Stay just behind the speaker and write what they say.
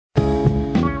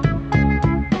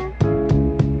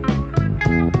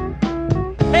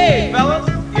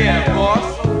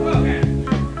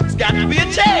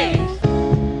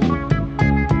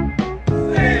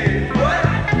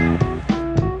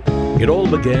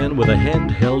began with a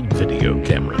handheld video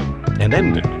camera and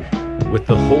ended with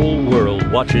the whole world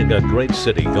watching a great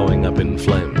city going up in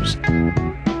flames.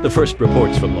 The first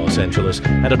reports from Los Angeles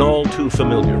had an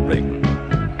all-too-familiar ring.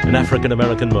 An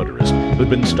African-American motorist who'd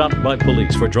been stopped by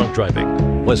police for drunk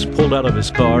driving was pulled out of his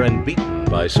car and beaten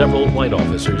by several white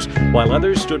officers while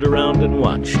others stood around and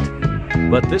watched.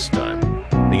 But this time,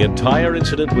 the entire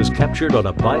incident was captured on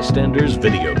a bystander's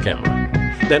video camera,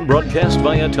 then broadcast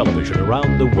via television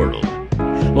around the world.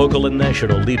 Local and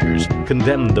national leaders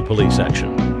condemned the police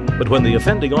action. But when the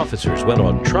offending officers went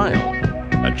on trial,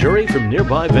 a jury from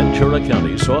nearby Ventura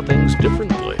County saw things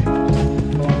differently.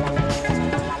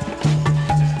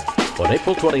 On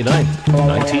April 29,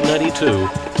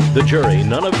 1992, the jury,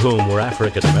 none of whom were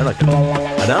African American,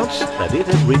 announced that it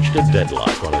had reached a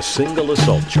deadlock on a single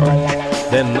assault charge,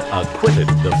 then acquitted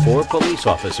the 4 police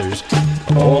officers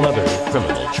of all other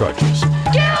criminal charges.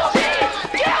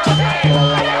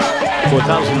 For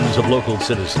thousands of local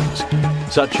citizens,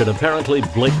 such an apparently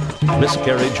blatant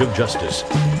miscarriage of justice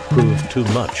proved too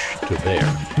much to bear.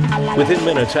 Within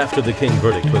minutes after the King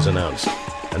verdict was announced,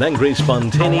 an angry,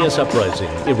 spontaneous uprising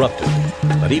erupted,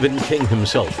 but even King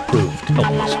himself proved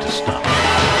helpless to stop.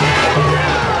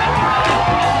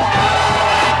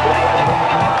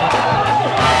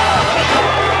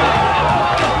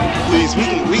 Please,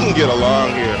 we can get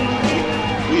along here.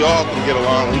 We all can get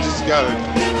along. We just gotta,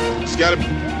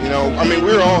 you know, I mean,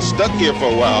 we're all stuck here for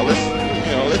a while.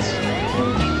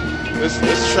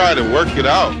 Let's try to work it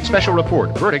out. Special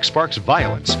report, verdict sparks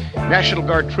violence. National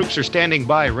Guard troops are standing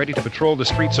by, ready to patrol the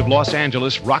streets of Los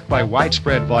Angeles, rocked by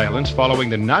widespread violence following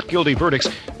the not guilty verdicts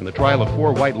in the trial of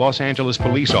 4 white Los Angeles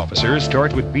police officers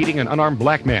charged with beating an unarmed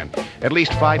black man. At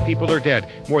least 5 people are dead.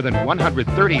 More than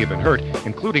 130 have been hurt,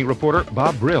 including reporter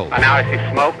Bob Brill. Now I see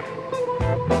smoke.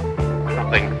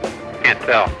 Something. Can't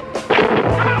tell.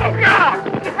 Oh,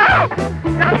 God! Help!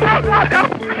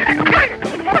 Help!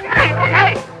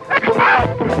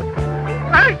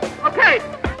 Okay.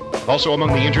 Also among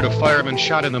the injured, a fireman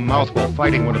shot in the mouth while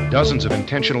fighting one of dozens of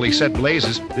intentionally set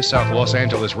blazes. This South Los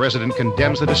Angeles resident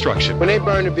condemns the destruction. When they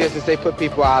burn the business, they put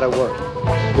people out of work.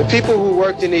 The people who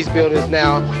worked in these buildings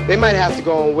now, they might have to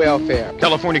go on welfare.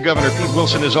 California Governor Pete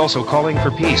Wilson is also calling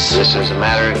for peace. This is a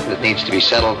matter that needs to be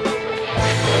settled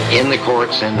in the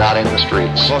courts and not in the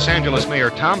streets. Los Angeles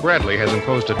Mayor Tom Bradley has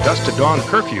imposed a dusk-to-dawn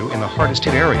curfew in the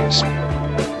hardest-hit areas.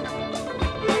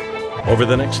 Over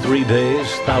the next 3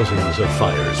 days, thousands of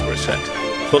fires were set.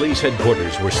 Police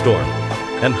headquarters were stormed,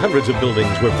 and hundreds of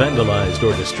buildings were vandalized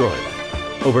or destroyed.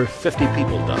 Over 50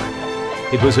 people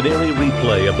died. It was an eerie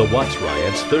replay of the Watts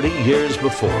riots 30 years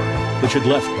before, which had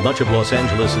left much of Los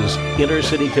Angeles'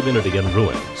 inner-city community in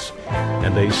ruins.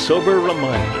 And a sober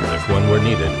reminder, if one were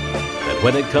needed, that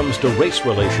when it comes to race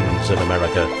relations in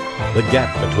America, the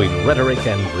gap between rhetoric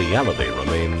and reality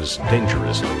remains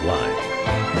dangerously wide.